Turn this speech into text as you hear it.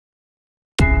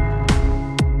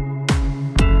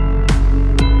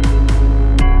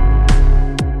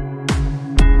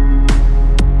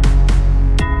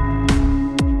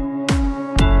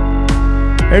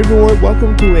Hey everyone,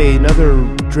 welcome to another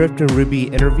Drift and Ruby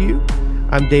interview.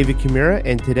 I'm David Kimura,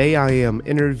 and today I am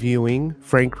interviewing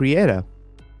Frank Rietta.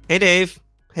 Hey, Dave.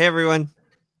 Hey, everyone.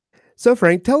 So,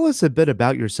 Frank, tell us a bit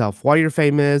about yourself, why you're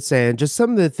famous, and just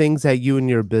some of the things that you and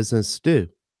your business do.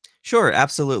 Sure,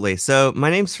 absolutely. So, my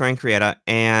name's Frank Rietta,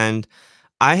 and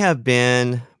I have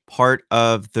been part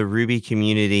of the Ruby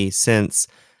community since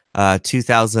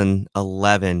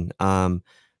 2011.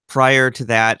 Prior to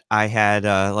that, I had,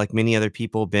 like many other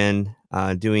people, been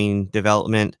doing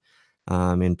development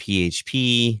in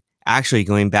PHP, actually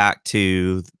going back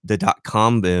to the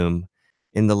 .com boom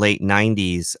in the late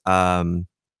 90s.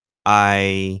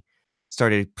 I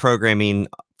started programming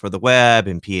for the web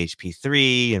in PHP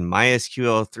 3 and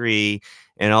MySQL 3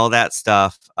 and all that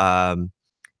stuff.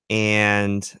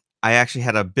 And I actually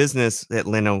had a business at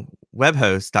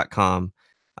linowebhost.com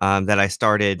that I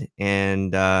started,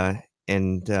 and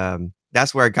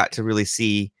that's where I got to really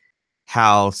see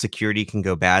how security can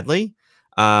go badly.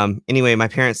 Anyway, my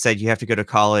parents said you have to go to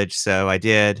college, so I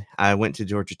did. I went to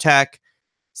Georgia Tech,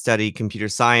 studied computer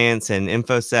science and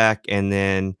infosec, and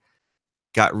then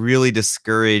got really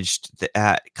discouraged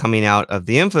at coming out of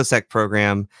the infosec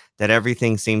program that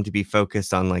everything seemed to be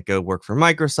focused on, like, go work for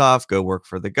Microsoft, go work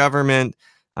for the government,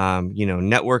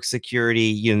 network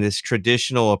security. This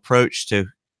traditional approach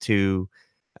to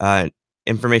uh,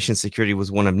 information security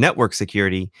was one of network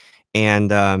security, and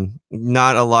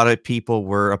not a lot of people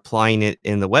were applying it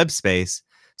in the web space.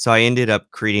 So I ended up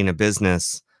creating a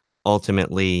business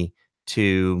ultimately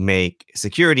to make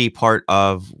security part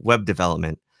of web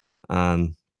development.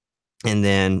 Um, and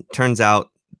then turns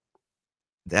out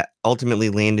that ultimately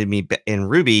landed me in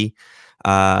Ruby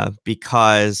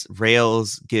because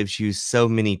Rails gives you so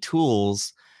many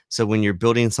tools. So when you're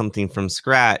building something from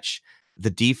scratch, the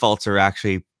defaults are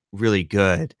actually really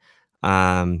good.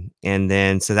 And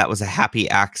then so that was a happy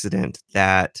accident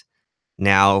that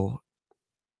now,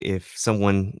 if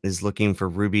someone is looking for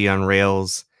Ruby on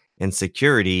Rails and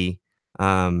security,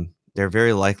 they're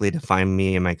very likely to find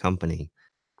me and my company.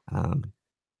 Um,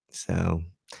 so,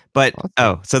 but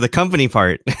Awesome. so the company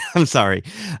part, I'm sorry.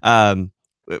 Um,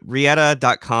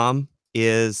 Rietta.com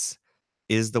is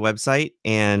the website,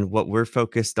 and what we're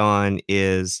focused on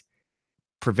is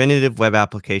preventative web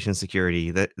application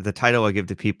security. The title I give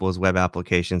to people is Web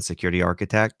Application Security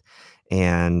Architect,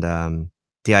 and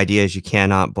the idea is you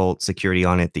cannot bolt security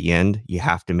on at the end. You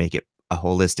have to make it a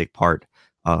holistic part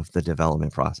of the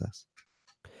development process.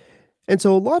 And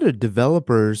so, a lot of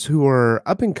developers who are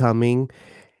up and coming,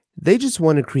 they just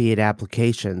want to create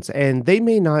applications and they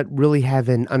may not really have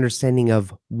an understanding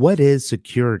of what is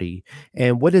security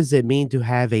and what does it mean to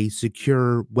have a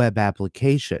secure web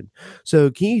application. So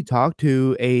can you talk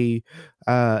to a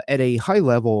at a high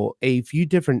level a few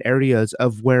different areas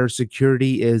of where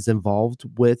security is involved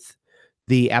with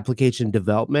the application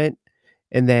development,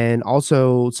 and then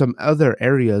also some other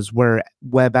areas where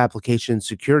web application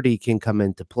security can come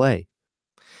into play?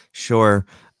 Sure.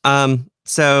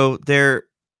 So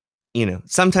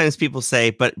sometimes people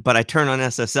say, but I turn on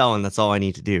SSL and that's all I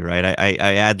need to do, right? I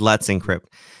add Let's Encrypt,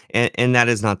 and that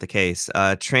is not the case.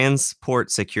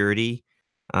 Transport security,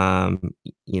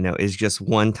 is just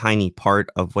one tiny part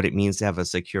of what it means to have a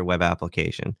secure web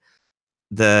application.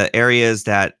 The areas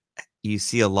that you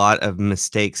see a lot of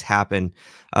mistakes happen,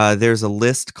 there's a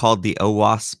list called the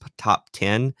OWASP Top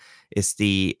 10. It's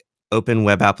the Open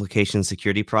Web Application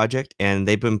Security Project, and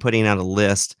they've been putting out a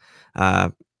list uh,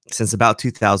 since about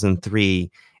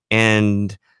 2003,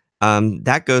 and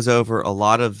that goes over a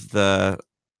lot of the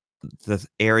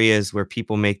areas where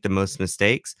people make the most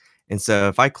mistakes. And so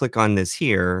if I click on this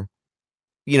here,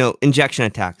 injection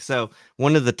attack. So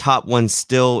one of the top ones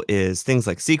still is things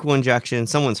like SQL injection.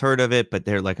 Someone's heard of it, but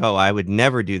they're like, "Oh, I would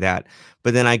never do that."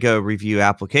 But then I go review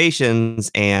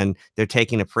applications, and they're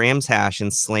taking a params hash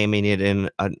and slamming it in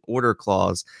an order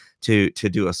clause to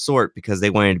do a sort because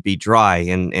they want it to be dry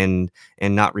and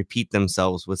not repeat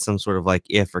themselves with some sort of like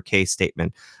if or case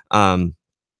statement. I'll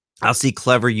see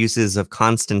clever uses of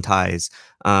constantize.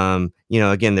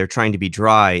 Again, they're trying to be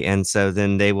dry, and so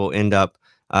then they will end up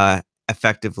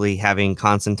effectively having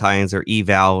constantines or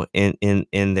eval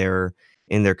in their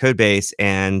code base,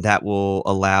 and that will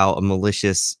allow a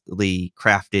maliciously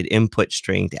crafted input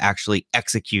string to actually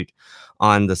execute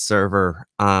on the server.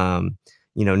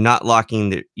 Not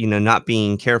locking not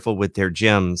being careful with their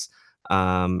gems,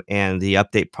 and the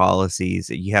update policies.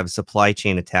 You have supply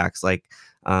chain attacks like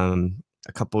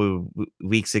a couple of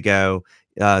weeks ago,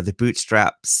 the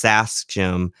Bootstrap SaaS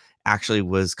gem actually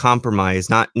was compromised,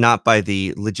 not by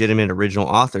the legitimate original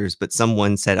authors, but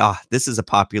someone said, "Ah, this is a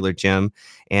popular gem,"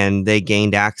 and they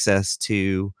gained access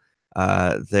to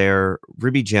their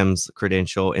Ruby Gems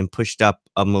credential and pushed up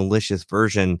a malicious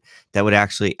version that would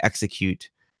actually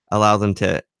allow them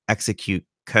to execute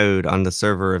code on the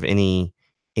server of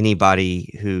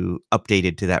anybody who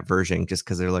updated to that version just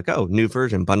because they're like, oh, new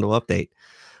version, bundle update.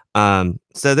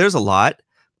 So there's a lot,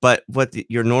 but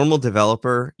your normal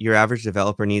developer, your average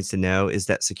developer needs to know is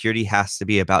that security has to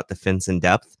be about defense in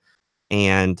depth,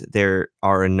 and there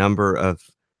are a number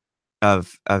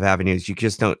of avenues. You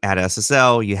just don't add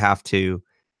SSL. You have to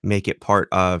make it part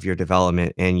of your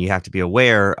development, and you have to be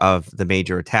aware of the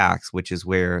major attacks, which is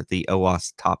where the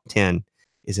OWASP top 10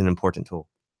 is an important tool.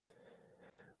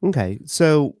 Okay,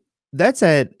 so that's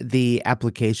at the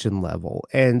application level.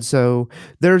 And so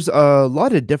there's a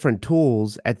lot of different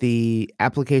tools at the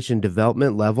application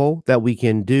development level that we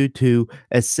can do to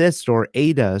assist or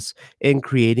aid us in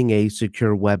creating a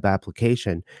secure web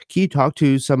application. Can you talk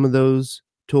to some of those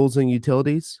tools and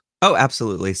utilities? Oh,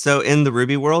 absolutely. So in the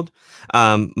Ruby world,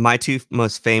 my two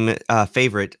most famous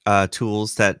favorite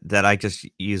tools that I just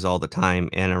use all the time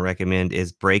and I recommend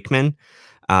is Brakeman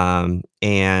and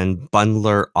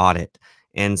Bundler Audit.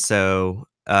 And so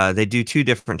they do two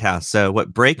different tasks. So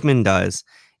what Brakeman does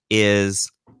is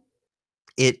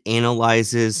it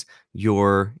analyzes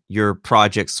your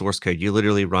project source code. You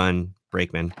literally run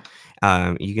Brakeman.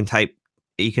 You can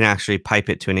you can actually pipe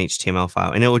it to an HTML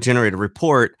file, and it will generate a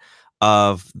report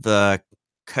of the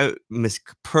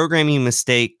programming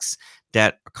mistakes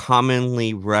that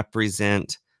commonly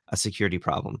represent a security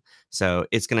problem. So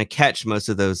it's going to catch most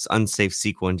of those unsafe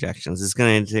SQL injections. It's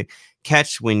going to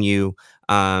catch when you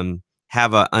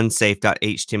have a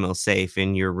unsafe.html safe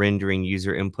and you're rendering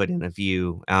user input in a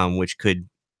view, which could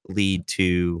lead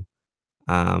to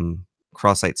um,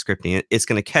 cross-site scripting. It's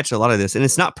going to catch a lot of this, and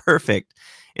it's not perfect,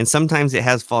 and sometimes it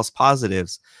has false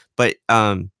positives. But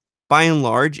by and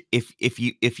large, if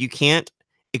you can't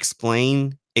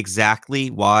explain exactly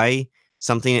why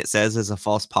something it says is a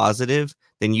false positive,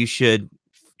 then you should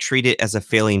treat it as a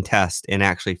failing test and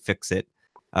actually fix it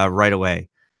right away.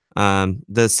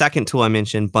 The second tool I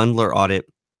mentioned, Bundler Audit,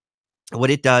 what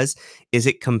it does is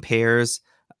it compares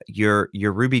your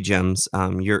Ruby gems,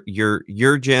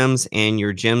 your gems and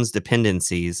your gems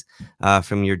dependencies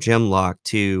from your gem lock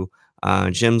to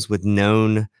gems with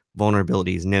known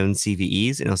vulnerabilities, known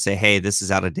CVEs, and it'll say, "Hey, this is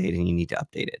out of date and you need to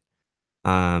update it."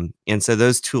 And so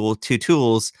those two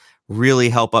tools really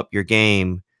help up your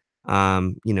game.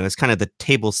 It's kind of the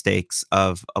table stakes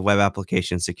of a web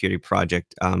application security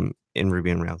project in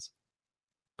Ruby on Rails.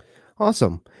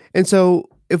 Awesome. And so,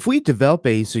 if we develop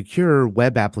a secure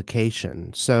web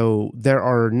application, so there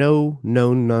are no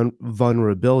known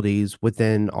vulnerabilities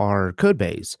within our code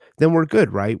base, then we're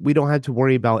good, right? We don't have to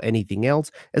worry about anything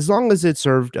else as long as it's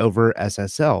served over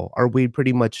SSL. Are we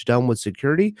pretty much done with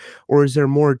security, or is there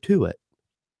more to it?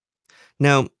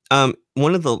 Now,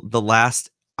 one of the last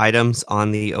items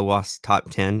on the OWASP top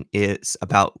 10 is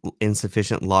about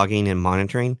insufficient logging and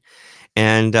monitoring.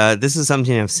 And this is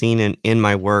something I've seen in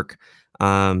my work.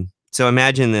 So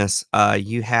imagine this: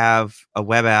 you have a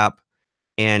web app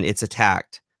and it's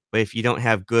attacked. But if you don't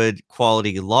have good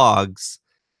quality logs,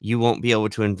 you won't be able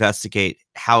to investigate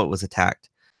how it was attacked.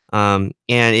 And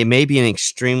it may be an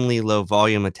extremely low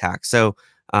volume attack. So,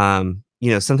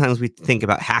 sometimes we think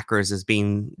about hackers as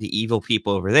being the evil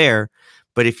people over there.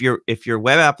 But if your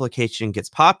web application gets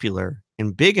popular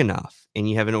and big enough, and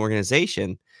you have an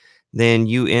organization, then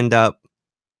you end up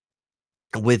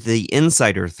with the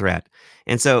insider threat.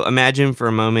 And so, imagine for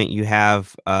a moment you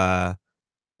have a,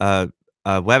 a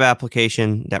web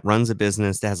application that runs a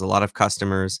business that has a lot of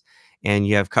customers, and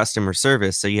you have customer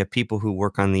service. So you have people who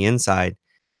work on the inside.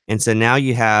 And so now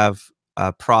you have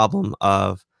a problem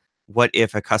of what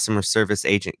if a customer service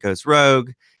agent goes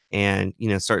rogue and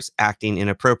starts acting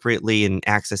inappropriately and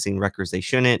accessing records they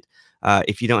shouldn't.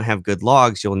 If you don't have good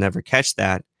logs, you'll never catch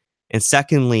that. And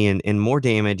secondly, and more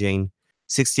damaging,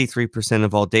 63%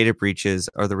 of all data breaches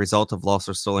are the result of lost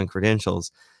or stolen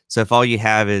credentials. So if all you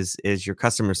have is your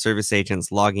customer service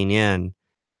agents logging in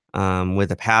with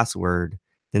a password,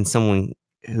 then someone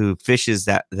who fishes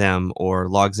them or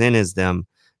logs in as them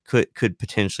could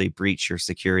potentially breach your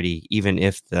security, even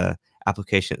if the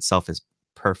application itself is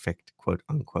perfect, quote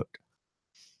unquote.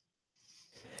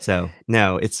 So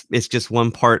no, it's just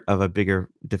one part of a bigger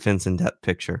defense in depth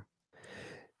picture.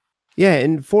 Yeah,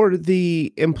 and for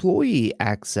the employee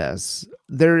access,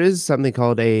 there is something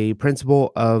called a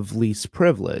principle of least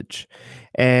privilege.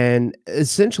 And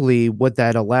essentially, what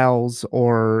that allows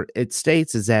or it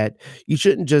states is that you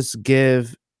shouldn't just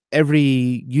give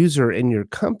every user in your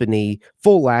company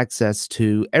full access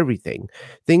to everything.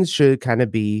 Things should kind of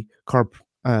be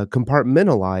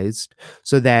compartmentalized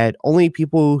so that only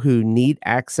people who need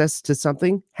access to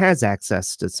something has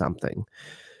access to something.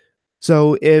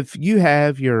 So if you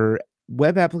have your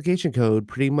web application code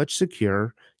pretty much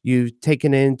secure, you've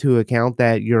taken into account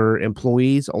that your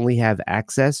employees only have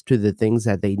access to the things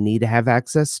that they need to have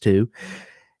access to.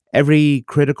 Every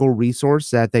critical resource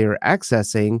that they are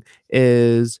accessing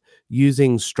is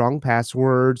using strong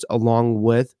passwords along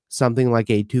with something like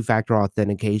a two factor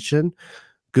authentication,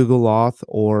 Google Auth,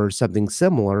 or something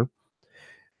similar.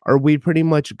 Are we pretty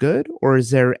much good, or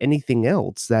is there anything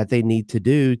else that they need to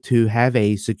do to have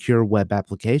a secure web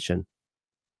application?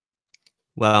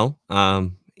 Well,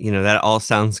 that all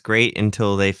sounds great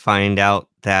until they find out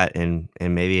that, and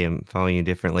maybe I'm following you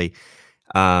differently.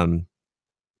 Um,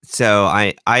 so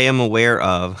I am aware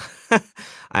of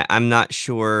I'm not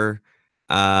sure,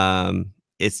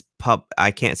 it's pub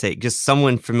I can't say, just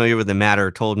someone familiar with the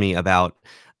matter told me about,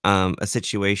 a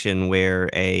situation where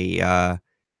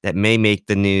that may make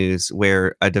the news,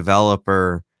 where a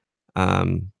developer,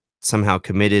 um, somehow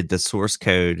committed the source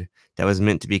code that was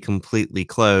meant to be completely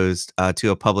closed,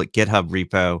 to a public GitHub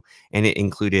repo, and it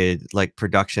included, like,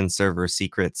 production server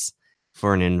secrets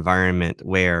for an environment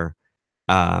where,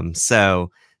 um,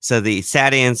 so so the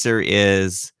sad answer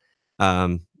is,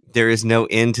 um, there is no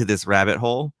end to this rabbit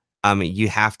hole. You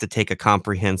have to take a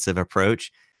comprehensive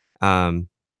approach. Um,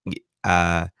 y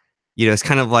it's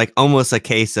kind of like almost a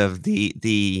case of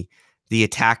the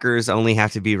attackers only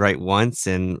have to be right once,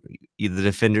 and the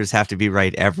defenders have to be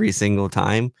right every single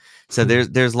time. So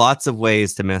there's lots of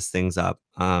ways to mess things up.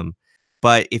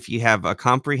 But if you have a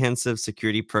comprehensive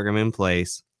security program in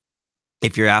place,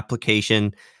 if your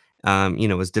application,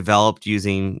 was developed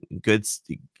using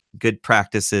good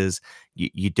practices,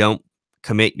 you don't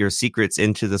commit your secrets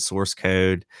into the source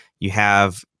code, you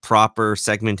have proper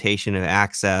segmentation of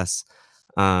access.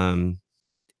 um,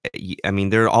 I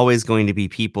mean, there are always going to be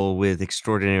people with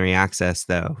extraordinary access,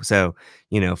 though. So,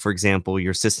 for example,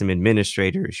 your system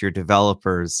administrators, your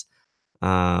developers,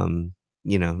 um,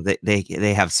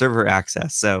 they have server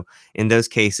access. So in those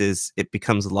cases, it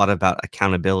becomes a lot about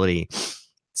accountability.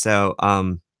 So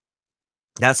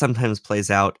that sometimes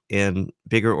plays out in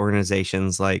bigger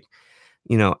organizations, like,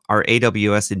 our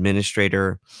AWS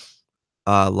administrator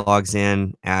logs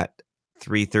in at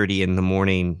 3:30 in the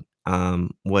morning.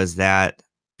 Was that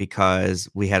because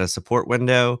we had a support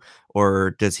window,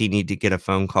 or does he need to get a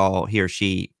phone call, he or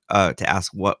she, to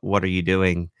ask what are you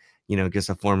doing? Just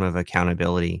a form of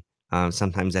accountability.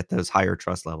 Sometimes at those higher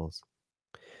trust levels.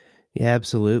 Yeah,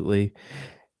 absolutely.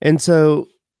 And so,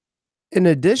 in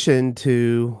addition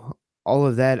to all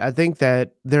of that, I think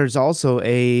that there's also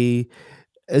a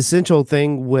essential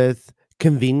thing with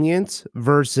convenience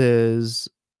versus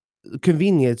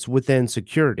convenience within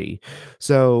security.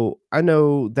 So I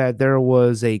know that there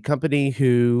was a company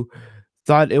who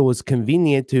thought it was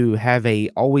convenient to have a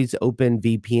always open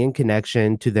VPN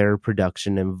connection to their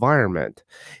production environment.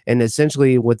 And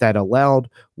essentially what that allowed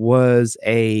was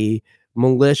a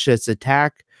malicious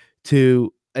attack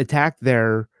to attack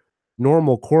their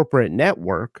normal corporate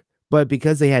network, but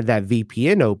because they had that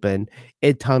VPN open,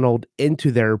 it tunneled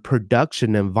into their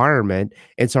production environment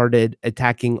and started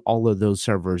attacking all of those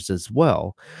servers as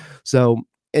well. So,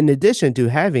 in addition to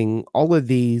having all of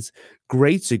these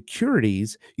great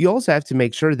securities, you also have to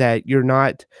make sure that you're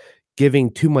not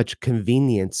giving too much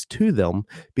convenience to them,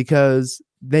 because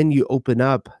then you open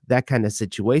up that kind of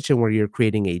situation where you're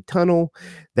creating a tunnel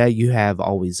that you have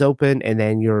always open, and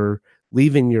then you're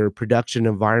leaving your production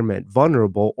environment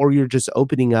vulnerable, or you're just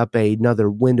opening up another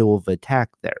window of attack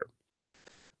there.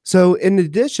 So, in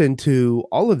addition to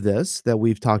all of this that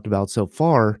we've talked about so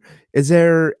far, is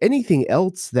there anything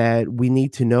else that we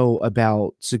need to know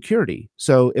about security?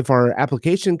 So, if our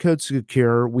application code's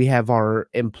secure, we have our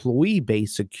employee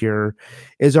base secure.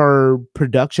 Is our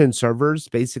production servers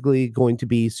basically going to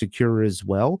be secure as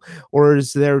well? Or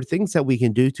is there things that we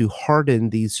can do to harden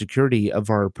the security of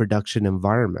our production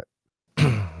environment?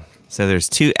 So there's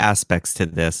two aspects to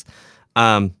this.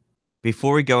 Um,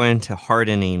 Before we go into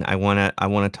hardening, I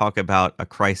wanna talk about a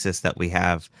crisis that we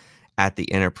have at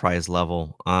the enterprise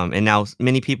level. And now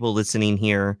many people listening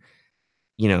here,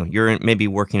 maybe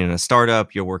working in a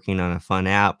startup, you're working on a fun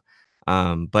app,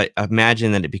 but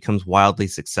imagine that it becomes wildly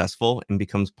successful and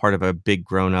becomes part of a big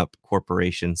grown up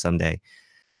corporation someday.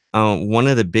 One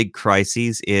of the big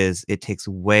crises is it takes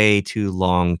way too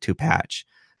long to patch.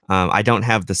 I don't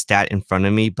have the stat in front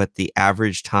of me, but the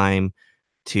average time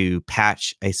to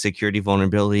patch a security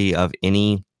vulnerability of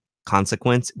any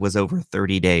consequence was over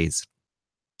 30 days.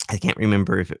 I can't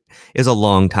remember if it is a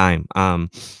long time.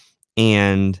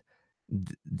 And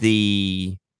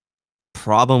the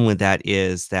problem with that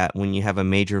is that when you have a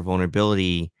major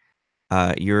vulnerability,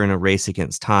 you're in a race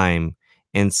against time.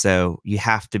 And so you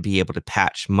have to be able to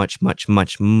patch much, much,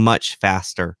 much, much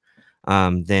faster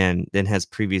than has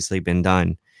previously been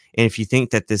done. And if you think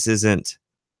that this isn't,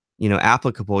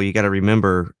 applicable, you got to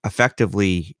remember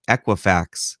effectively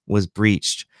Equifax was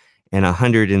breached and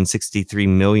 163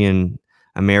 million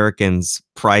Americans'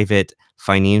 private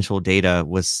financial data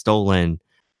was stolen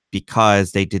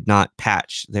because they did not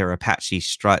patch their Apache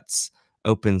Struts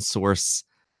open source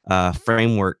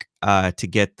framework to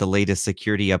get the latest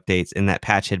security updates. And that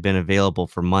patch had been available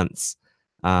for months,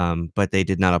 but they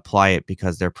did not apply it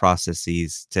because their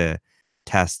processes to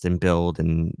test and build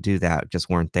and do that just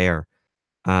weren't there.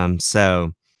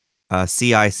 So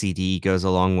CI/CD goes a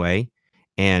long way,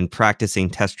 and practicing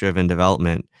test-driven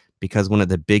development, because one of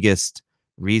the biggest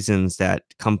reasons that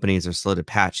companies are slow to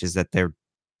patch is that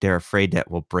they're afraid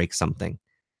that will break something,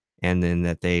 and then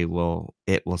that it will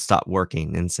stop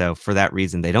working, and so for that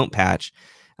reason they don't patch.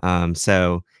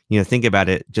 So think about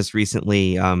it. Just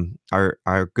recently,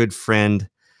 our good friend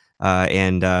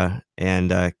and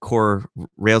core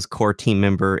Rails core team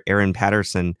member Aaron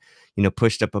Patterson,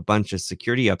 pushed up a bunch of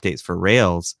security updates for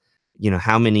Rails.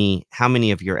 How many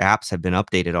of your apps have been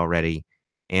updated already?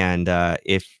 And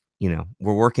if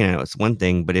we're working on it, it's one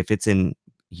thing, but if it's in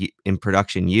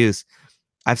production use,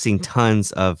 I've seen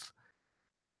tons of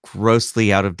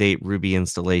grossly out of date Ruby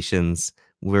installations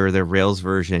where the Rails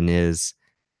version is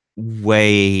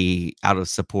way out of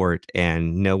support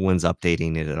and no one's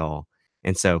updating it at all.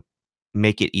 And so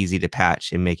make it easy to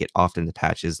patch and make it often to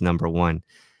patch is number one.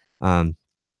 Um,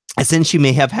 since you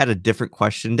may have had a different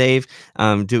question, Dave,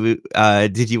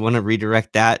 did you want to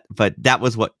redirect that? But that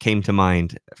was what came to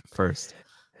mind first.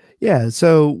 Yeah,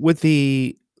 so with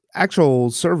the actual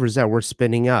servers that we're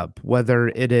spinning up, whether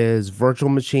it is virtual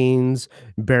machines,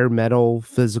 bare metal,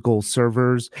 physical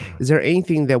servers, is there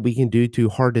anything that we can do to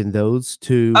harden those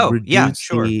to Oh, yeah, reduce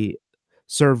sure. the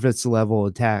service level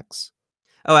attacks?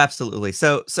 Oh, absolutely.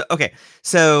 So okay.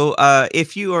 So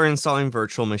if you are installing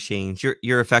virtual machines,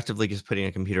 you're effectively just putting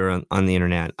a computer on the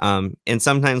internet. And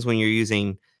sometimes when you're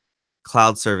using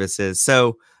cloud services.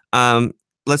 So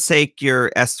let's take your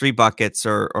S3 buckets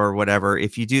or whatever.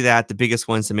 If you do that, the biggest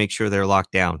ones to make sure they're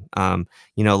locked down. A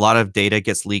lot of data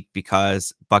gets leaked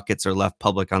because buckets are left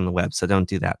public on the web. So don't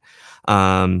do that.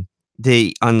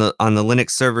 The on the Linux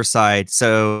server side,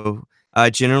 so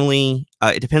generally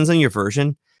it depends on your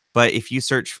version. But if you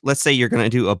search, let's say you're going to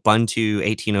do Ubuntu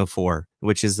 1804,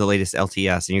 which is the latest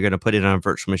LTS, and you're going to put it on a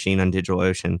virtual machine on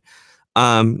DigitalOcean,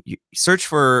 you search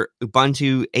for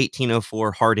Ubuntu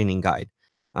 1804 hardening guide.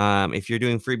 If you're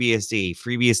doing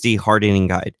FreeBSD hardening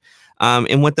guide.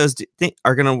 And what those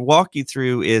are going to walk you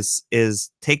through is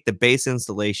take the base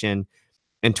installation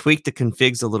and tweak the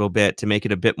configs a little bit to make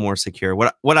it a bit more secure.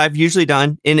 What I've usually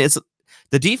done, and it's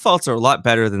the defaults are a lot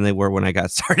better than they were when I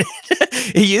got started.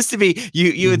 It used to be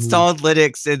you Mhm. installed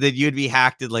Linux and then you'd be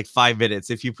hacked in like 5 minutes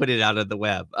if you put it out on the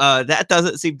web. That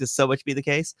doesn't seem to so much be the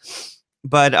case,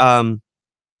 but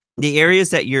the areas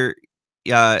that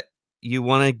uh, you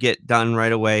want to get done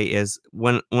right away is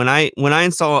when I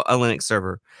install a Linux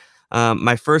server.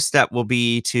 My first step will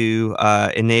be to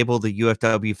enable the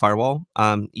UFW firewall.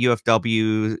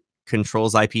 UFW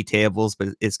controls IP tables, but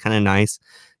it's kind of nice.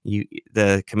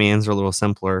 The commands are a little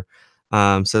simpler.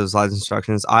 So there's a lot of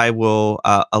instructions. I will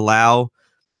allow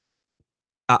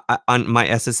on my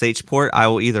SSH port. I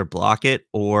will either block it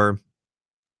or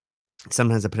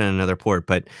sometimes I put in another port,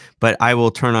 but I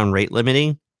will turn on rate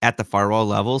limiting at the firewall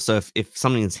level. So if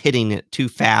something is hitting it too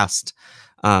fast,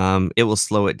 it will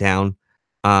slow it down.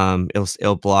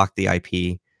 It'll block the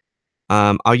IP.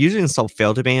 I'll usually install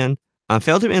fail2ban.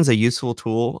 Fail2ban is a useful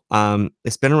tool.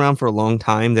 It's been around for a long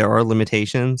time. There are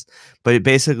limitations, but it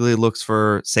basically looks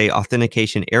for, say,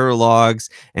 authentication error logs,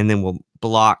 and then will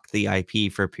block the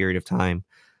IP for a period of time.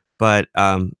 But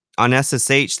on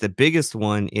SSH, the biggest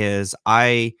one is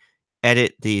I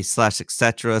edit the slash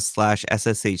etc slash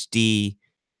sshd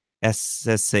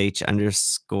ssh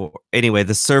underscore anyway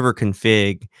the server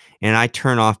config, and I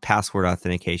turn off password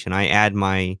authentication. I add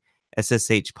my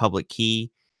SSH public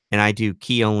key, and I do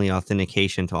key only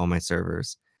authentication to all my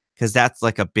servers, because that's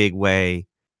like a big way.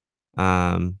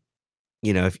 Um,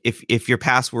 if your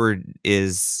password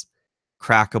is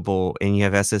crackable and you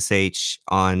have SSH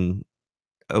on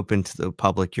open to the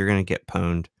public, you're gonna get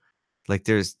pwned. Like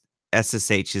there's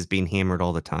SSH is being hammered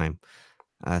all the time.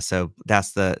 So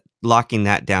that's the locking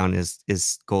that down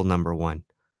is goal number one.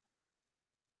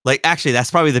 Like actually,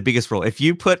 that's probably the biggest rule. If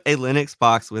you put a Linux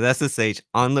box with SSH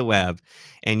on the web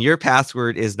and your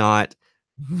password is not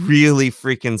really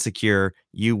freaking secure,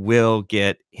 you will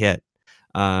get hit.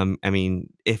 I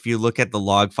mean, if you look at the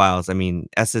log files, I mean,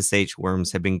 SSH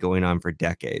worms have been going on for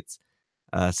decades.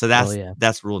 So Oh, yeah.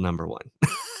 that's rule number one.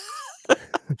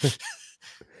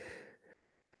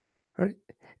 Alright.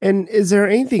 And is there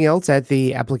anything else at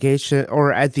the application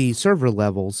or at the server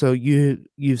level? So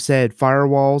you've said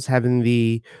firewalls having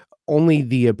the only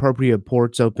the appropriate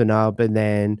ports open up and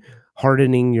then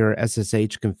hardening your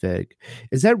SSH config.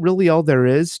 Is that really all there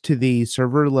is to the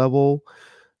server level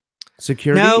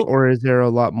security, No, or is there a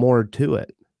lot more to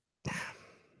it?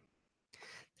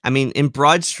 I mean, in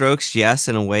broad strokes, yes,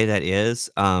 in a way that is.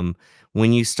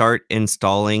 When you start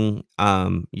installing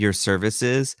your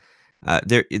services,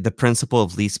 the principle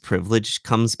of least privilege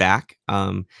comes back.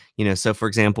 So for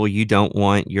example, you don't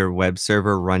want your web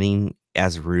server running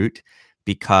as root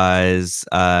because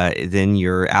then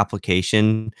your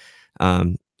application,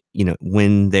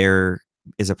 when there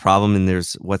is a problem and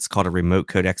there's what's called a remote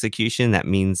code execution, that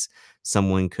means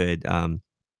someone could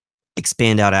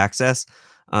expand out access.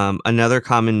 Another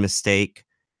common mistake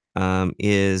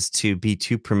is to be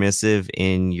too permissive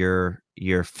in your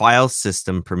file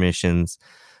system permissions.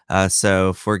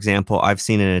 So, for example, I've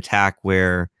seen an attack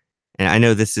where, and I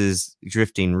know this is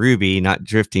drifting Ruby, not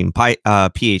drifting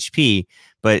PHP,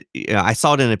 but I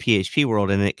saw it in a PHP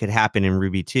world, and it could happen in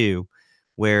Ruby too,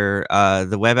 where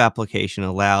the web application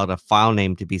allowed a file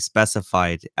name to be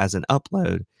specified as an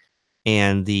upload,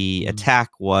 and the Mhm. attack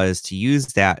was to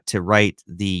use that to write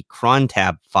the cron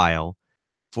tab file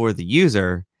for the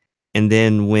user, and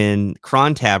then when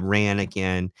cron tab ran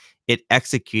again, it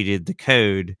executed the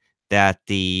code that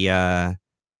the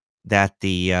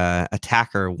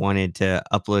attacker wanted to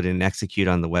upload and execute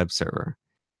on the web server.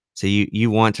 So you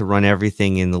want to run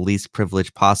everything in the least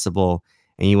privilege possible,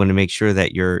 and you want to make sure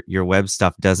that your web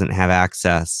stuff doesn't have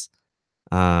access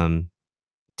um,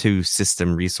 to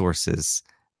system resources.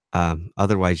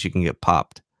 Otherwise, you can get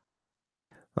popped.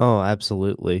 Oh,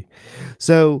 absolutely.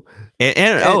 So, eh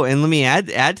And let me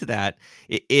add to that.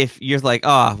 If you're like,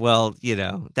 oh, well,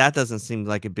 that doesn't seem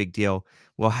like a big deal.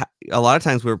 Well, a lot of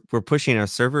times we're pushing our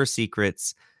server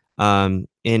secrets in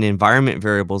environment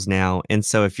variables now, and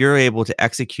so if you're able to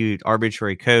execute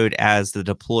arbitrary code as the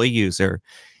deploy user,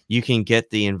 you can get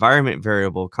the environment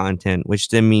variable content, which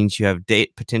then means you have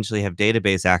potentially have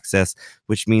database access,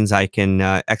 which means I can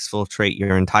exfiltrate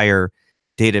your entire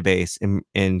database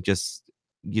and just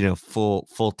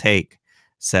full take.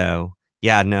 So,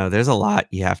 yeah, no, there's a lot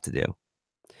you have to do.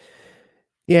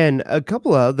 Yeah, and a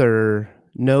couple of other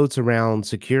notes around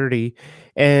security.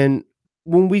 And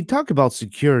when we talk about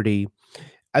security,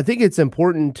 I think it's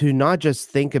important to not just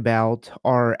think about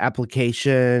our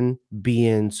application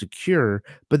being secure,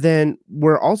 but then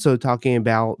we're also talking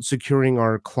about securing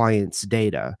our clients'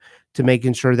 data to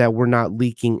making sure that we're not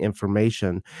leaking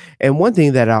information. And one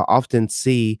thing that I often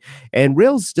see, and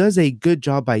Rails does a good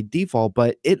job by default,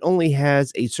 but it only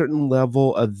has a certain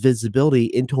level of visibility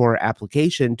into our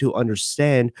application to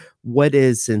understand what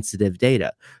is sensitive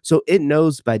data. So it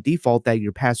knows by default that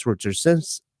your passwords are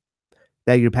sensitive,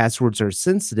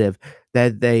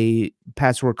 that they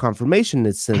password confirmation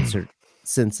is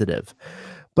sensitive.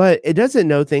 But it doesn't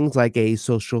know things like a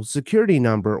social security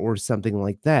number or something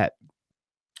like that.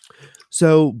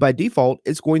 So by default,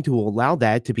 it's going to allow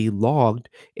that to be logged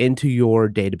into your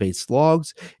database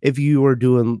logs. If you are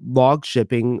doing log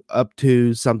shipping up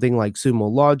to something like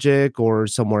Sumo Logic or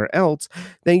somewhere else,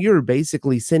 then you're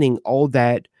basically sending all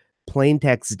that plain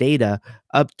text data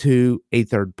up to a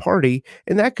third party,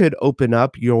 and that could open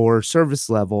up your service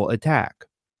level attack.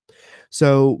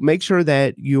 So make sure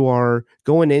that you are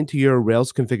going into your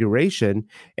Rails configuration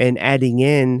and adding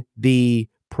in the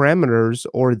parameters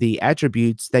or the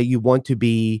attributes that you want to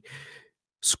be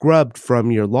scrubbed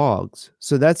from your logs.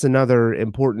 So that's another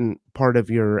important part of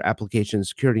your application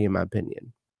security, in my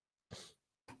opinion.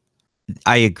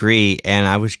 I agree, and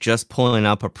I was just pulling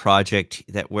up a project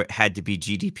that had to be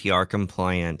GDPR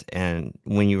compliant, and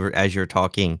when as you were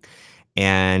talking,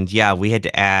 and yeah, we had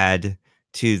to add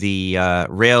to the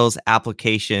Rails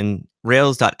application,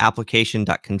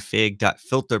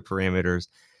 rails.application.config.filter parameters.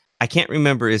 I can't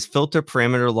remember, is filter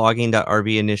parameter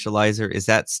logging.rb initializer, is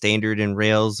that standard in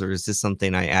Rails, or is this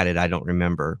something I added? I don't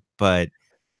remember, but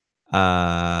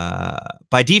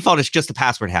by default, it's just a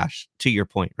password hash, to your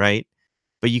point, right?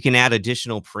 But you can add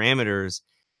additional parameters,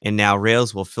 and now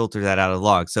Rails will filter that out of the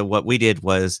log. So what we did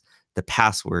was the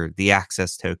password, the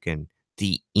access token,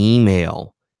 the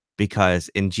email, because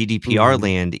in GDPR Mhm.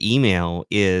 land, email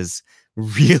is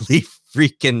really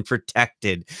freaking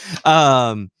protected.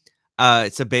 Um,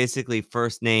 so basically,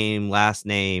 first name, last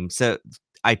name, so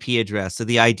IP address. So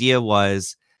the idea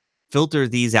was filter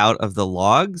these out of the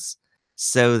logs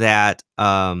so that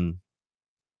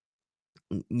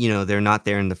they're not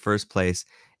there in the first place.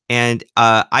 And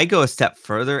I go a step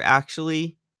further,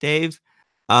 actually, Dave.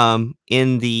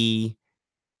 In the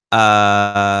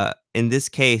in this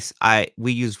case, I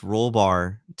we used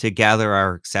Rollbar to gather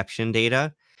our exception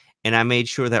data, and I made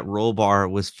sure that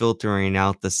Rollbar was filtering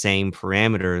out the same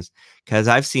parameters because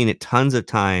I've seen it tons of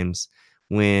times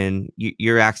when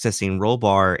you're accessing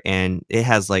Rollbar and it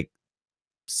has like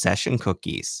session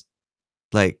cookies.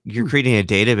 Like you're Hmm. creating a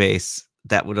database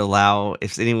that would allow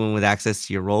if anyone with access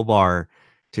to your Rollbar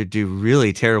to do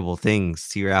really terrible things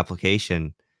to your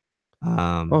application.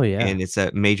 Oh, yeah. And it's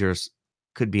a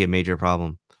could be a major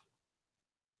problem.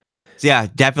 So yeah,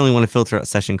 definitely want to filter out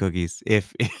session cookies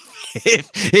if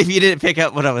you didn't pick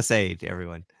up what I was saying to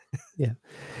everyone. Yeah.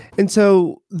 And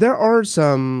so there are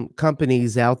some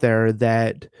companies out there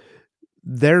that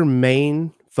their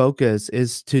main focus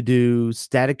is to do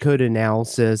static code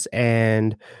analysis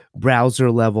and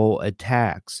browser level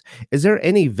attacks. Is there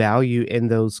any value in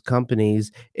those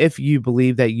companies if you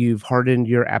believe that you've hardened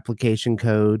your application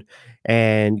code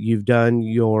and you've done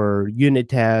your unit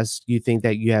tests, you think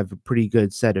that you have a pretty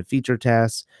good set of feature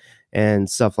tests and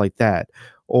stuff like that?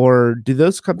 Or do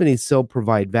those companies still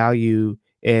provide value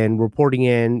in reporting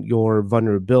in your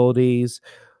vulnerabilities,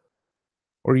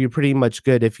 or you're pretty much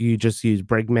good if you just use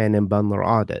Bregman and Bundler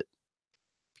Audit?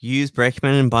 Use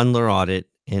Breckman and Bundler audit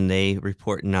and they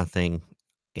report nothing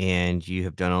and you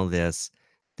have done all this,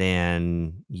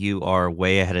 then you are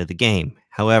way ahead of the game.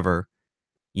 However,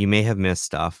 you may have missed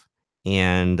stuff.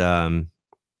 And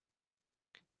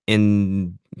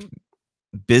in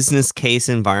business case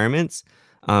environments,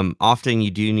 often you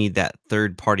do need that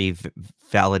third party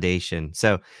validation.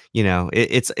 So,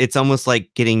 it's almost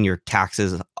like getting your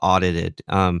taxes audited.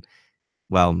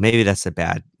 Well, maybe that's a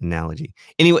bad analogy.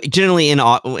 Anyway, generally in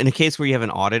a case where you have an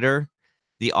auditor,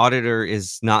 the auditor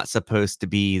is not supposed to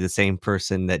be the same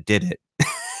person that did it.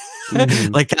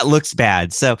 Mhm. Like that looks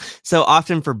bad. So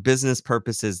often for business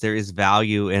purposes, there is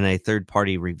value in a third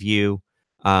party review.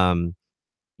 Um,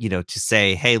 to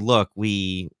say, hey, look,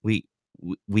 we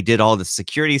did all the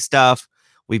security stuff.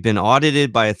 We've been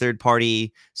audited by a third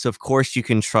party, so of course you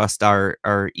can trust our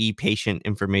e-patient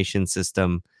information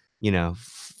system,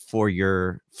 for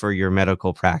your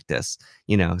medical practice.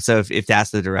 So if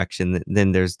that's the direction,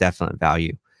 then there's definite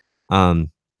value.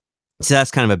 Um, so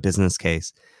that's kind of a business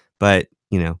case, but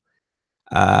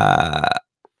uh,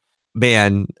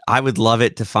 man, I would love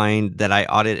it to find that I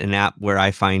audit an app where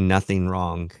I find nothing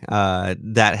wrong.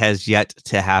 That has yet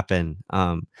to happen.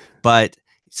 But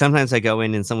sometimes I go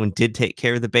in and someone did take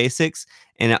care of the basics,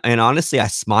 and honestly, I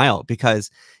smile because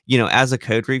as a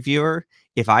code reviewer,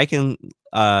 if I can,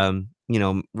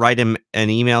 write him an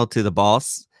email to the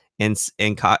boss and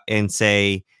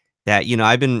say that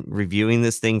I've been reviewing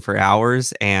this thing for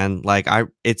hours and like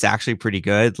it's actually pretty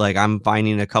good. Like I'm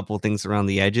finding a couple things around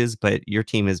the edges, but your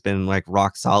team has been like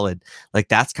rock solid. Like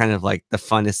that's kind of like the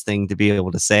funnest thing to be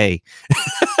able to say.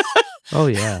 Oh,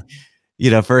 yeah.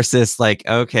 Versus like,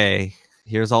 okay,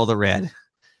 here's all the red.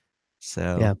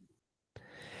 So Yeah.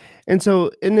 And so,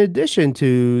 in addition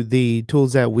to the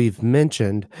tools that we've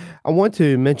mentioned, I want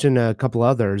to mention a couple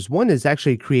others. One is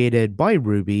actually created by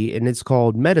Ruby and it's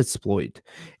called Metasploit.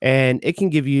 And it can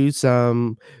give you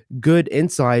some good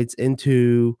insights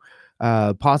into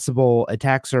possible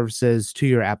attack surfaces to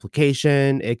your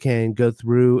application. It can go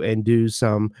through and do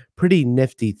some pretty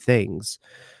nifty things.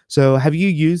 So, have you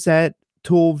used that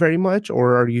tool very much,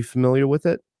 or are you familiar with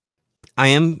it? I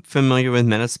am familiar with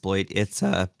Metasploit. It's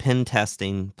a pen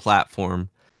testing platform.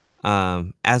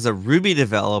 As a Ruby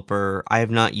developer, I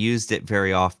have not used it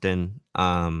very often.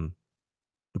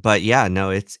 But yeah, no,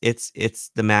 it's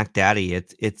the Mac Daddy.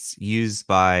 It's used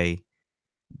by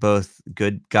both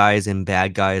good guys and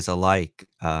bad guys alike.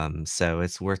 So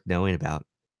it's worth knowing about.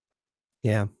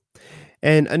 Yeah.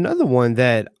 And another one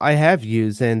that I have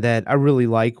used and that I really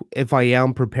like if I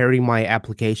am preparing my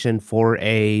application for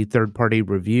a third party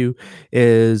review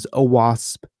is a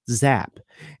Wasp Zap.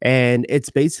 And it's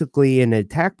basically an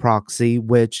attack proxy,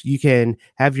 which you can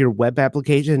have your web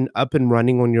application up and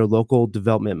running on your local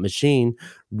development machine,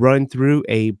 run through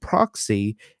a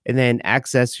proxy, and then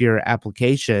access your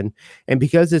application. And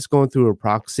because it's going through a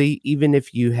proxy, even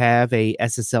if you have a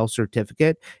SSL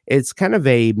certificate, it's kind of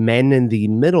a man in the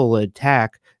middle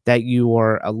attack that you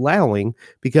are allowing,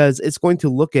 because it's going to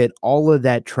look at all of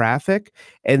that traffic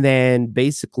and then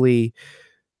basically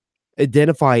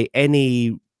identify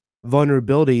any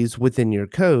vulnerabilities within your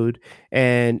code.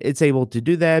 And it's able to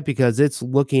do that because it's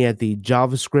looking at the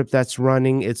JavaScript that's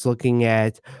running, it's looking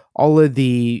at all of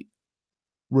the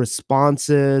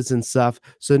responses and stuff.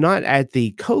 So not at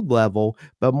the code level,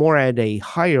 but more at a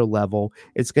higher level,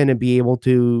 it's going to be able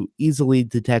to easily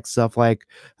detect stuff like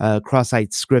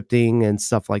cross-site scripting and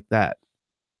stuff like that.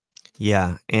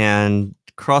 Yeah, and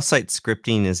cross-site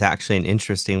scripting is actually an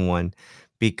interesting one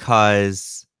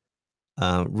because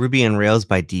Ruby on Rails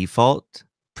by default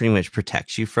pretty much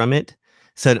protects you from it.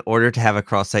 So in order to have a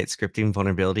cross-site scripting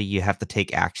vulnerability, you have to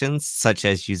take actions such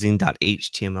as using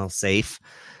 .html safe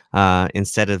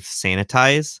instead of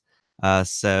sanitize.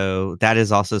 So that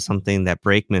is also something that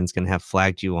Brakeman's going to have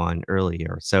flagged you on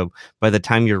earlier. So by the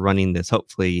time you're running this,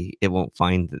 hopefully it won't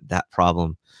find that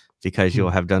problem because you'll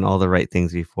Hmm. have done all the right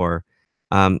things before.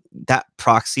 That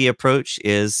proxy approach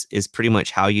is pretty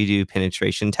much how you do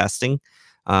penetration testing.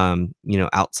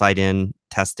 Outside in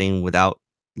testing without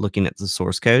looking at the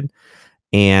source code.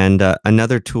 And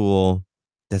another tool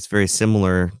that's very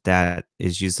similar that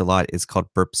is used a lot is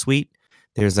called Burp Suite.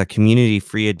 There's a community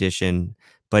free edition,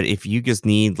 but if you just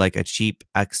need like a cheap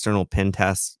external pen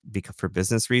test because for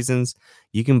business reasons,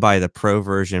 you can buy the pro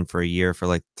version for a year for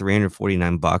like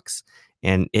 349 bucks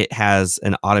and it has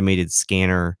an automated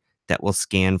scanner that will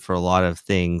scan for a lot of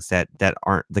things that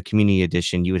aren't the community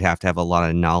edition. You would have to have a lot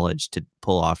of knowledge to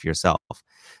pull off yourself.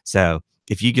 So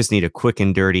if you just need a quick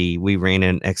and dirty, we ran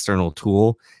an external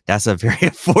tool. That's a very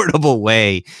affordable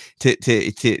way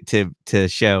to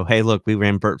show, hey, look, we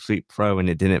ran Burp Suite Pro and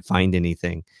it didn't find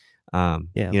anything. Um,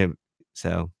 Yeah. you know,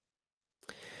 so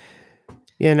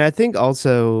Yeah, and I think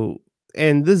also,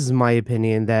 and this is my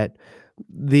opinion, that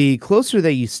the closer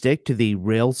that you stick to the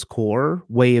Rails core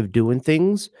way of doing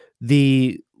things,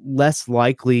 the less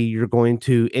likely you're going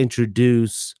to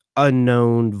introduce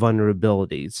unknown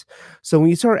vulnerabilities. So when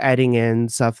you start adding in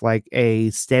stuff like a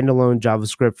standalone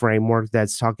JavaScript framework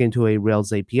that's talking to a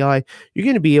Rails API, you're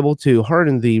going to be able to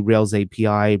harden the Rails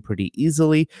API pretty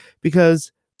easily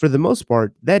because for the most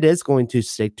part, that is going to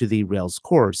stick to the Rails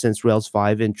core since Rails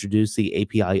 5 introduced the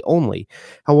API only.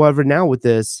 However, now with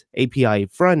this API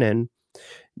front end,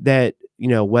 that,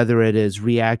 whether it is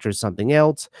React or something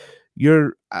else,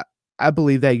 you're, I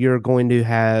believe that you're going to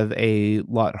have a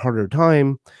lot harder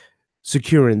time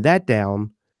securing that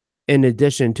down. In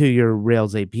addition to your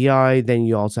Rails API, then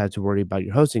you also have to worry about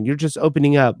your hosting. You're just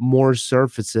opening up more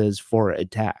surfaces for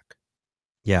attack.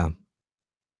 yeah,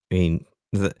 I mean,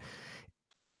 the,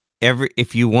 every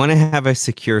if you want to have a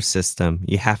secure system,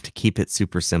 you have to keep it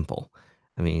super simple.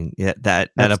 I mean, yeah,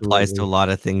 that applies to a Absolutely. lot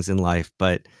of things in life,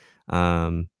 but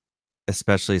um,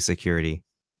 especially security.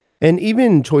 And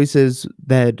even choices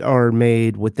that are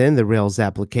made within the Rails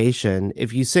application,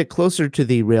 if you sit closer to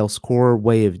the Rails core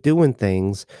way of doing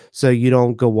things, so you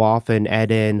don't go off and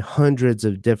add in hundreds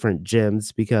of different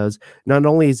gems, because not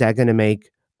only is that going to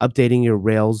make updating your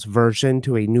Rails version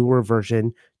to a newer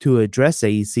version to address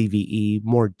a CVE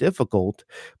more difficult,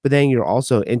 but then you're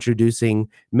also introducing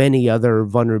many other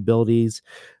vulnerabilities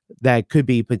that could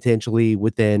be potentially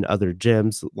within other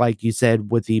gems, like you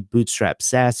said, with the Bootstrap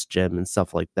SaaS gem and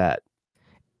stuff like that.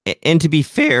 And to be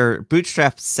fair,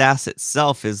 Bootstrap SaaS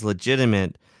itself is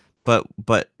legitimate, but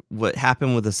what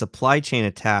happened with the supply chain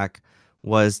attack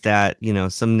was that,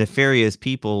 some nefarious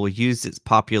people used its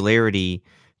popularity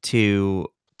to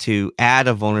to add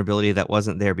a vulnerability that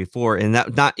wasn't there before, and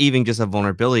that not even just a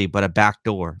vulnerability, but a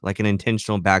backdoor, like an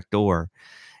intentional backdoor.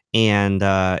 And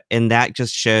that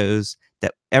just shows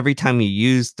that every time you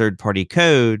use third-party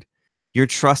code, you're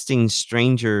trusting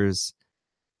strangers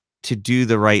to do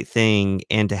the right thing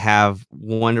and to have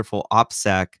wonderful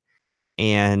OPSEC.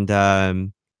 And,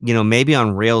 maybe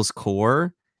on Rails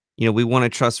core, we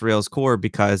want to trust Rails core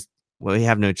because, well, we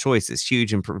have no choice. It's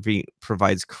huge and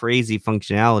provides crazy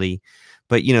functionality.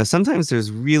 But, sometimes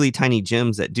there's really tiny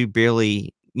gems that do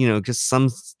barely, just some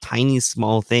tiny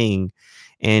small thing.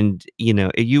 And,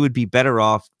 you would be better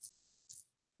off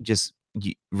just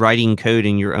writing code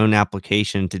in your own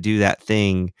application to do that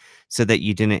thing so that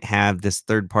you didn't have this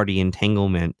third party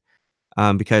entanglement.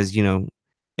 Because,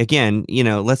 again,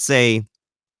 let's say,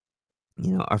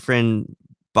 our friend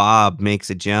Bob makes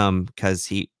a gem because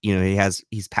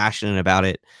he's passionate about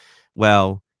it.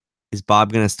 Well, is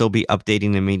Bob going to still be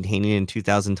updating and maintaining in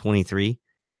 2023?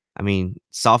 I mean,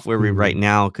 software we write Mhm.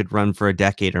 now could run for a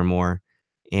decade or more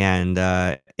and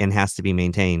has to be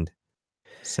maintained.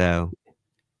 So,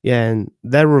 Yeah, and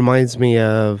that reminds me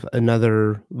of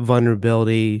another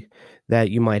vulnerability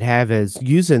that you might have is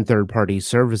using third-party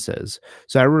services.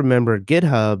 So I remember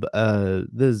GitHub,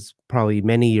 this is probably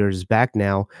many years back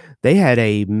now, they had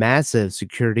a massive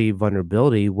security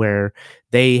vulnerability where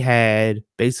they had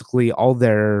basically all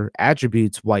their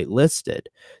attributes whitelisted.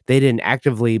 They didn't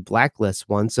actively blacklist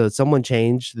one. So someone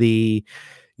changed the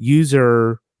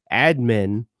user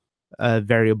admin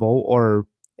variable or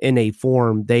in a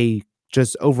form, they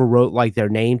just overwrote like their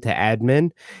name to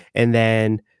admin, and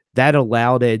then that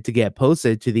allowed it to get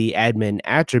posted to the admin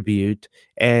attribute,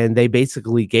 and they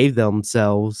basically gave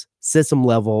themselves system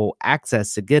level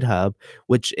access to GitHub,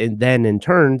 which and then in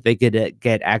turn they could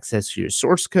get access to your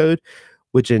source code,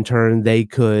 which in turn they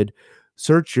could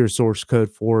search your source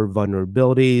code for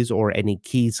vulnerabilities or any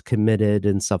keys committed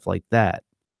and stuff like that.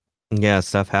 Yeah,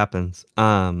 stuff happens.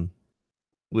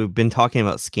 We've been talking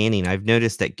about scanning. I've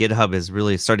noticed that GitHub has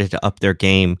really started to up their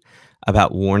game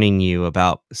about warning you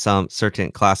about some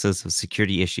certain classes of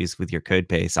security issues with your code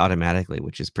base automatically,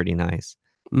 which is pretty nice.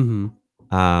 Mhm.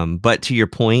 But to your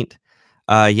point,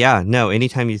 yeah, no,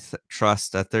 anytime you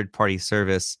trust a third party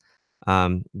service,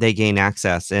 they gain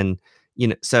access. And,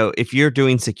 so if you're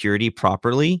doing security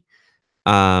properly,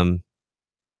 um,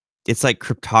 it's like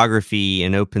cryptography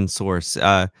and open source.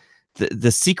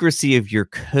 The secrecy of your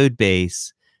code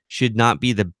base should not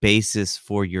be the basis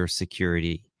for your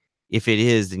security. If it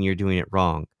is, then you're doing it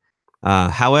wrong.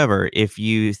 However, if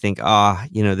you think,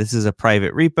 this is a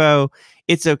private repo,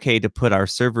 it's okay to put our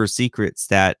server secrets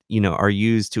that are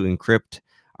used to encrypt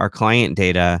our client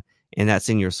data, and that's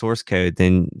in your source code.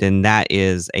 Then that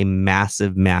is a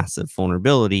massive, massive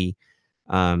vulnerability.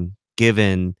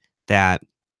 Given that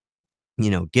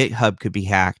GitHub could be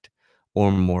hacked,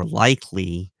 or more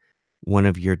likely, one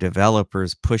of your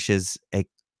developers pushes a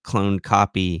cloned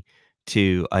copy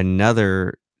to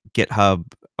another GitHub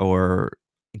or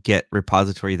Git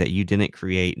repository that you didn't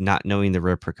create, not knowing the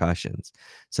repercussions.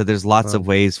 So there's lots Wow. of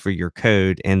ways for your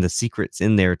code and the secrets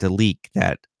in there to leak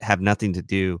that have nothing to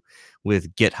do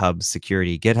with GitHub's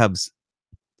security. GitHub's,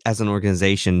 as an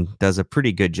organization, does a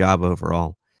pretty good job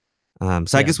overall. So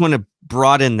I Yeah. just want to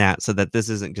broaden that so that this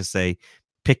isn't just a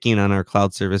picking on our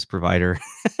cloud service provider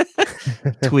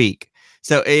tweak.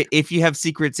 So if you have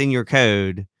secrets in your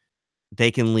code,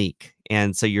 they can leak.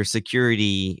 And so your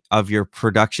security of your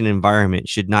production environment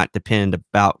should not depend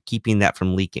about keeping that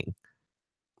from leaking.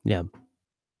 Yeah.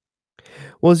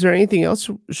 Well, is there anything else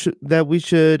that we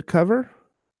should cover?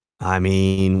 I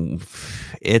mean,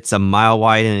 it's a mile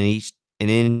wide and an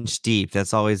inch deep.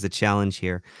 That's always the challenge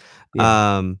here.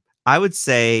 Yeah. I would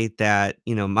say that,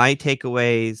 my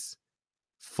takeaways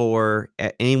for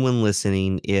anyone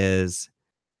listening is,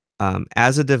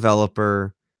 as a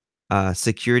developer,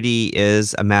 security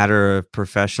is a matter of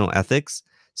professional ethics.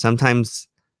 Sometimes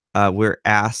we're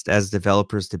asked as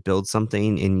developers to build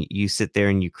something, and you sit there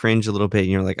and you cringe a little bit, and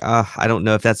you're like, I don't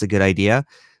know if that's a good idea.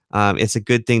 It's a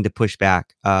good thing to push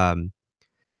back. Um,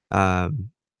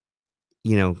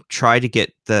 Try to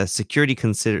get the security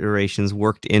considerations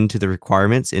worked into the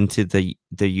requirements, into the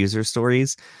user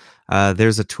stories.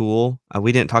 There's a tool.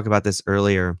 We didn't talk about this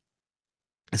earlier.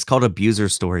 It's called abuser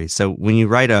stories. So when you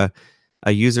write a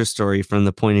user story from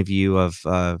the point of view of,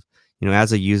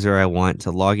 as a user, I want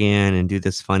to log in and do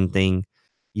this fun thing,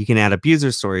 you can add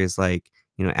abuser stories like,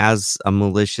 as a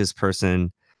malicious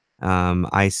person,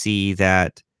 I see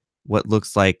that what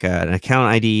looks like an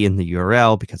account ID in the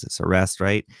URL because it's a REST,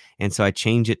 right? And so I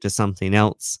change it to something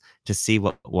else to see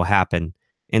what will happen.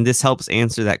 And this helps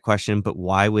answer that question, but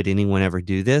why would anyone ever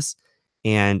do this?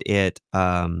 And it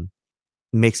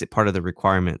makes it part of the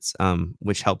requirements,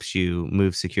 which helps you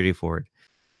move security forward.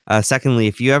 Secondly,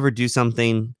 if you ever do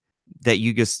something that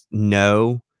you just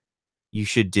know you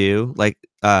should do, like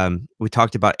we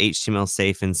talked about HTML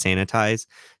safe and sanitize.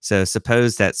 So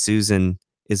suppose that Susan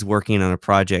is working on a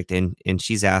project and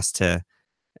she's asked to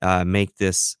make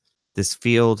this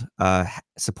field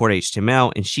support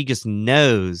HTML, and she just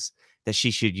knows that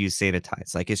she should use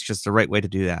sanitize. Like it's just the right way to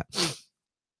do that.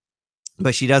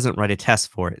 But she doesn't write a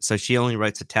test for it. So she only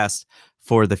writes a test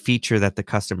for the feature that the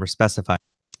customer specified.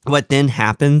 What then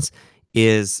happens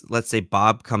is, let's say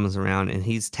Bob comes around and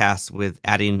he's tasked with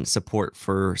adding support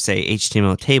for, say,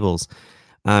 HTML tables.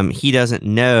 He doesn't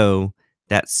know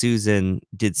that Susan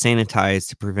did sanitize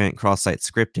to prevent cross-site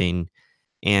scripting,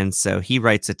 and so he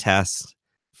writes a test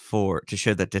to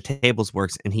show that the tables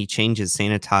works, and he changes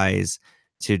sanitize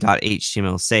to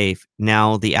 .html safe.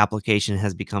 Now the application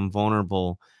has become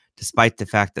vulnerable, despite the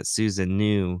fact that Susan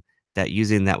knew that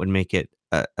using that would make it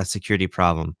a security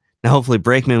problem. Now, hopefully,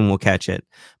 Brakeman will catch it,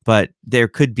 but there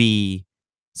could be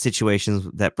situations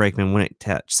that Brakeman wouldn't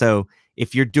touch. So,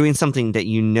 if you're doing something that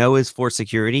you know is for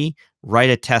security,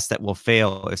 write a test that will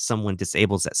fail if someone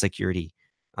disables that security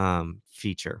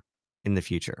feature in the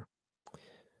future.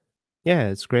 Yeah,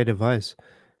 it's great advice.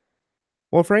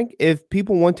 Well, Frank, if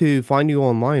people want to find you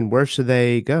online, where should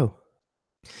they go?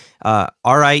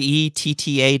 rietta.com,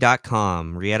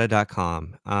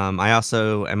 Rietta.com. I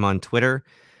also am on Twitter,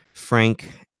 Frank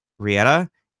Rietta.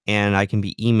 and I can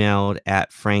be emailed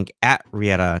at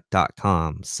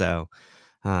frank@rietta.com. So,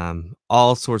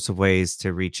 all sorts of ways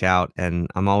to reach out, and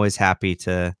I'm always happy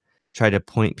to try to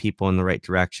point people in the right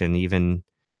direction, even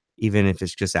if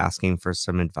it's just asking for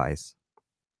some advice.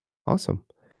 Awesome.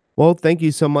 Well, thank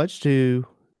you so much to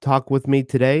talk with me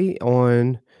today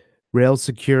on rail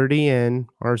security and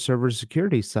our server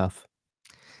security stuff.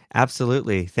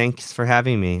 Absolutely. Thanks for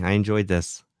having me. I enjoyed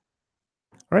this.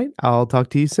 All right. I'll talk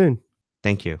to you soon.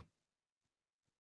 Thank you.